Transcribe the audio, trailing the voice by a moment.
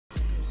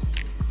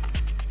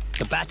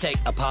The Batek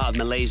are part of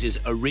Malaysia's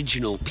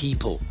original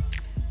people.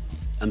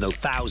 And though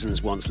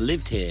thousands once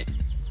lived here,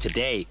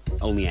 today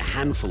only a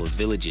handful of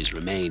villages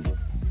remain.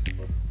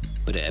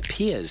 But it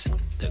appears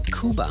that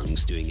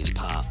Kubang's doing his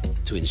part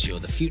to ensure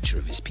the future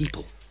of his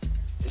people.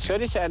 So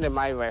this is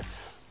my wife.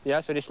 Yeah,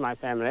 so this is my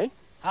family.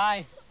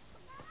 Hi.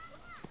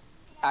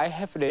 I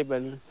have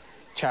 11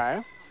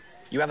 child.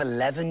 You have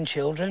 11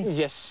 children?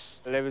 Yes,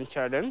 11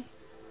 children.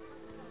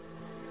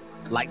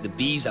 Like the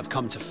bees I've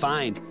come to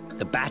find,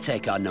 the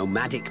Batek are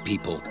nomadic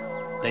people.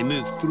 They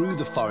move through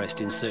the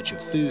forest in search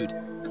of food,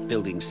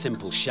 building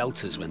simple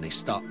shelters when they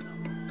stop.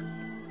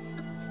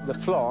 The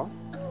floor,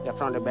 they're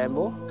from the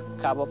bamboo,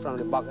 cover from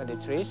the bark of the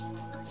trees,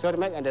 so they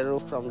make the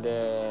roof from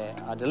the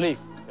leaf,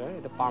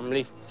 the palm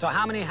leaf. So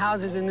how many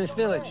houses in this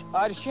village?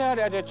 Here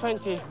are the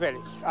 20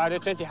 village, the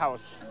 20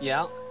 house.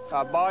 Yeah.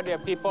 About the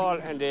people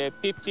and the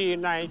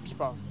 59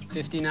 people.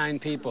 59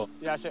 people.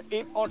 Yeah, so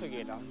eat all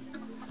together.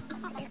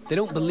 They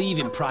don't believe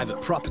in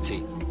private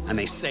property, and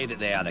they say that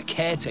they are the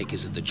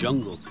caretakers of the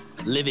jungle,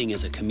 living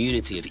as a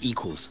community of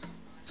equals.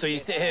 So you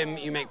sit here,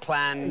 you make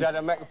plans. Yeah,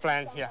 they make a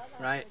plan, yeah.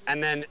 Right,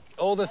 and then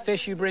all the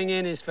fish you bring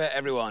in is for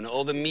everyone.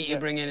 All the meat you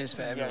bring in is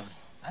for everyone.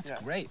 Yes.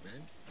 That's great,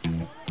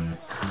 man.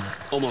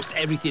 Almost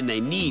everything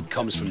they need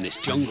comes from this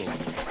jungle,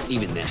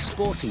 even their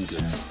sporting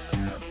goods.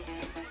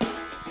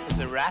 It's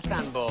a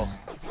rattan ball,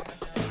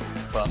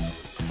 but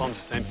it performs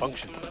the same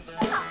function.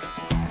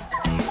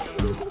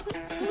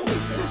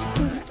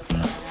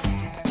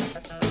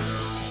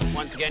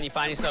 Once again, you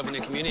find yourself in a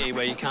community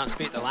where you can't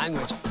speak the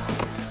language.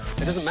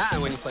 It doesn't matter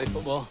when you play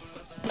football,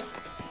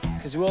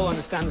 because you all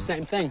understand the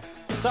same thing.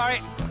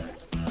 Sorry,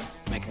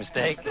 make a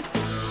mistake.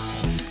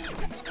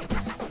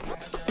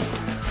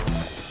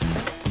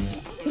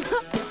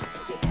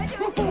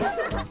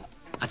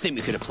 I think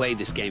we could have played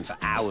this game for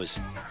hours,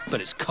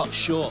 but it's cut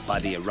short by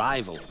the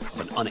arrival of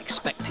an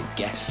unexpected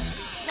guest.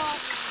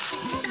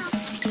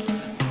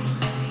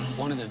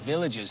 One of the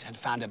villagers had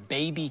found a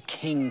baby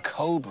king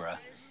cobra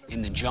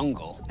in the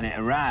jungle, and it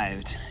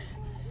arrived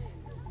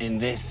in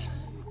this.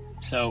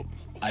 So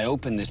I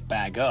opened this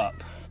bag up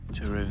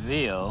to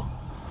reveal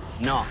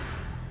not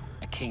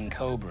a king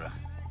cobra.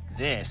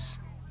 This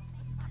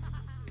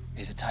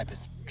is a type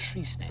of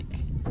tree snake.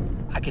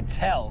 I could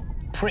tell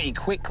pretty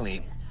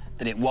quickly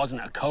that it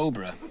wasn't a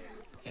cobra.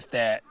 If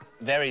they're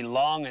very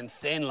long and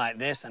thin like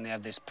this and they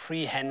have this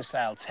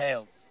prehensile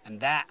tail, and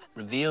that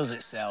reveals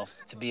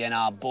itself to be an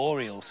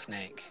arboreal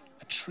snake,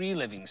 a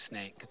tree-living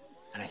snake.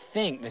 And I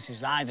think this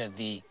is either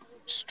the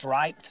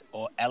striped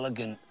or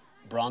elegant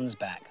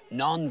bronzeback,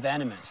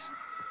 non-venomous.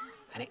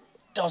 And it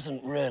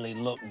doesn't really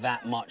look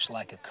that much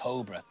like a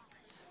cobra.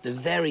 The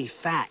very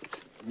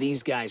fact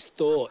these guys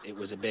thought it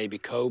was a baby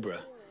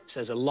cobra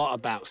says a lot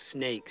about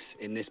snakes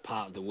in this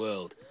part of the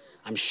world.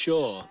 I'm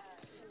sure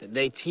that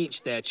they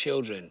teach their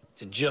children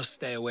to just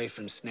stay away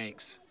from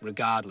snakes,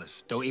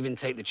 regardless. Don't even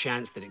take the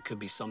chance that it could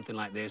be something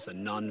like this, a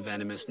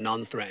non-venomous,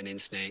 non-threatening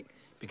snake,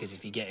 because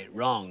if you get it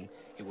wrong,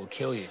 it will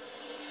kill you.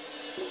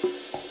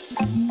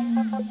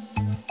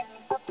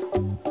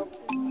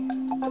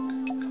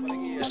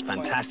 This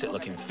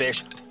fantastic-looking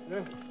fish,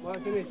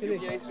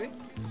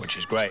 which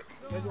is great.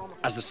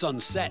 As the sun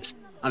sets,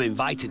 I'm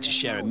invited to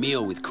share a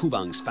meal with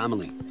Kubang's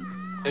family.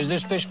 Is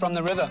this fish from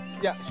the river?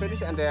 Yeah, so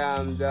this and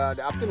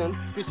the afternoon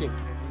fishing.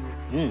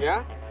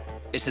 Yeah?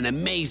 It's an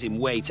amazing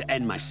way to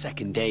end my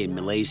second day in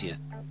Malaysia.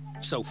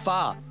 So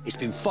far, it's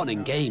been fun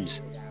and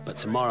games, but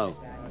tomorrow,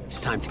 it's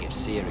time to get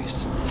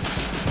serious.